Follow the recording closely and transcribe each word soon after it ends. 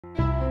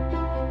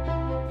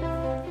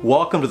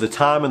Welcome to the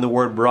Time in the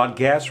Word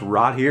broadcast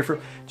right here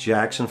from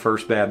Jackson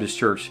First Baptist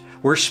Church.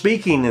 We're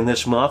speaking in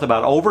this month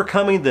about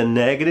overcoming the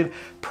negative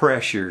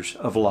pressures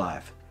of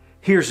life.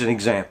 Here's an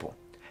example.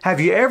 Have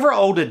you ever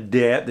owed a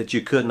debt that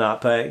you could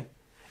not pay?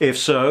 If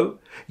so,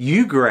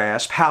 you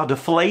grasp how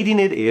deflating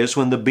it is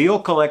when the bill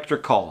collector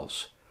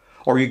calls,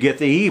 or you get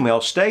the email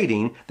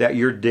stating that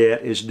your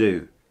debt is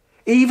due.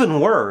 Even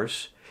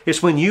worse,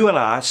 it's when you and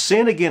I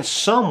sin against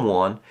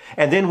someone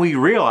and then we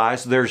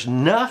realize there's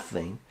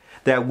nothing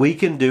that we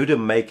can do to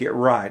make it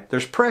right.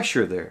 There's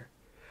pressure there.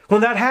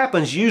 When that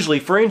happens, usually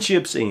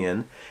friendships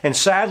end, and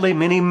sadly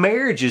many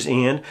marriages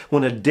end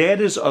when a debt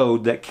is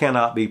owed that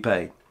cannot be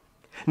paid.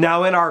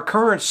 Now in our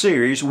current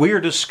series, we are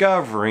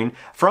discovering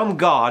from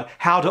God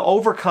how to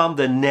overcome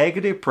the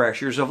negative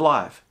pressures of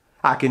life.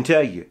 I can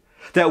tell you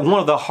that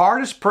one of the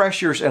hardest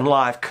pressures in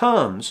life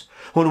comes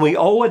when we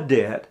owe a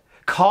debt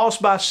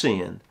caused by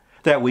sin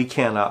that we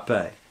cannot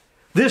pay.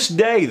 This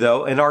day,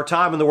 though, in our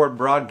Time in the Word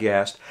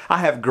broadcast, I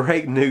have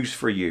great news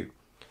for you.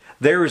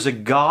 There is a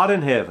God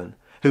in heaven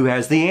who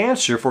has the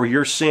answer for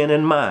your sin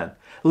and mine.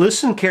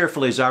 Listen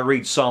carefully as I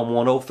read Psalm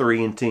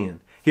 103 and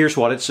 10. Here's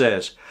what it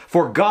says.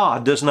 For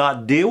God does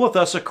not deal with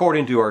us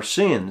according to our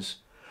sins,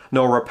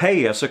 nor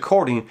repay us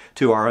according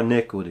to our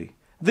iniquity.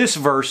 This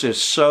verse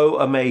is so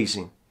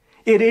amazing.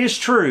 It is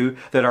true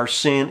that our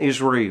sin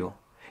is real.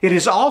 It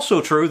is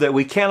also true that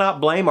we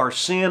cannot blame our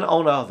sin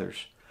on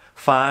others.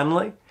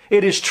 Finally,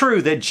 it is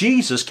true that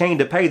Jesus came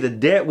to pay the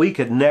debt we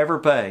could never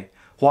pay.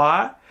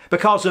 Why?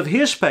 Because of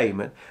His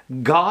payment,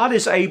 God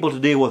is able to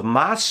deal with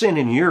my sin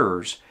and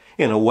yours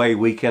in a way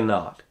we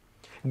cannot.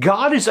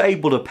 God is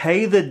able to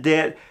pay the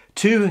debt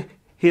to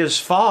His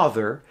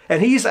Father,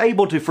 and He's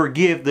able to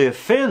forgive the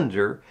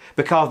offender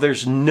because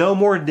there's no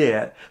more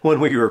debt when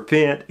we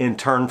repent and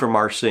turn from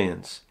our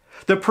sins.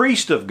 The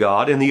priest of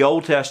God in the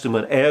Old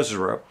Testament,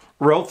 Ezra,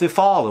 wrote the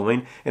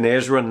following in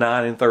Ezra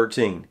 9 and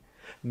 13.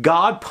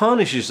 God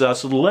punishes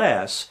us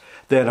less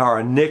than our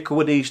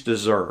iniquities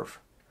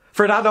deserve.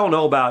 Friend, I don't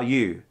know about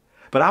you,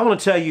 but I want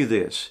to tell you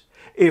this.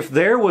 If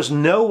there was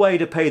no way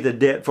to pay the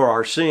debt for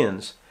our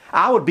sins,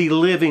 I would be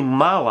living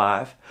my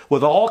life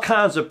with all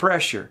kinds of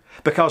pressure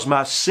because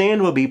my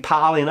sin would be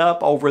piling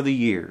up over the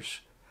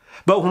years.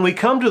 But when we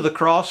come to the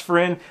cross,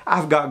 friend,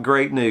 I've got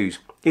great news.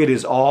 It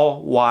is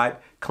all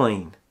wiped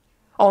clean.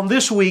 On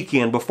this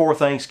weekend before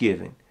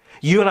Thanksgiving,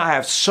 you and I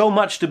have so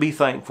much to be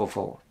thankful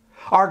for.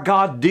 Our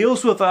God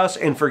deals with us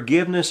in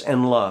forgiveness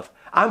and love.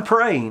 I'm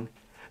praying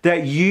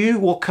that you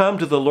will come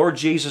to the Lord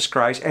Jesus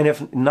Christ, and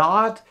if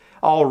not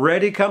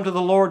already come to the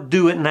Lord,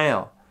 do it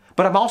now.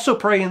 But I'm also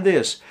praying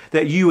this,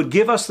 that you would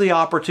give us the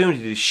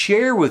opportunity to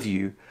share with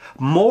you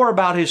more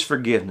about His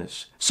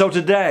forgiveness. So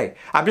today,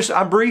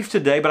 I'm brief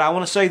today, but I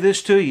want to say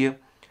this to you.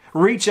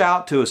 Reach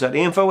out to us at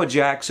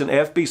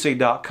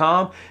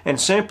info@jacksonfbc.com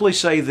and simply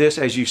say this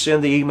as you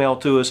send the email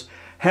to us,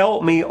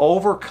 help me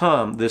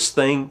overcome this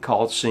thing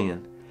called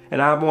sin.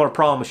 And I want to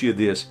promise you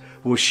this,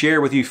 we'll share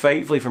with you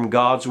faithfully from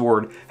God's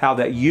Word how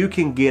that you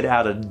can get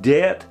out of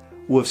debt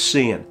with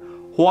sin.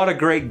 What a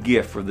great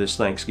gift for this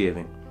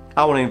Thanksgiving.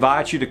 I want to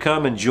invite you to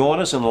come and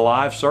join us in the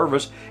live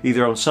service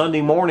either on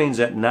Sunday mornings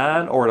at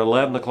 9 or at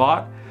 11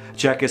 o'clock.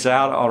 Check us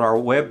out on our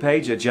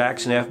webpage at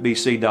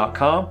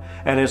jacksonfbc.com.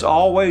 And as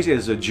always, it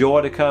is a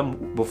joy to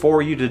come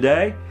before you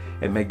today,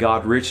 and may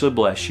God richly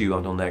bless you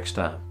until next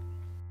time.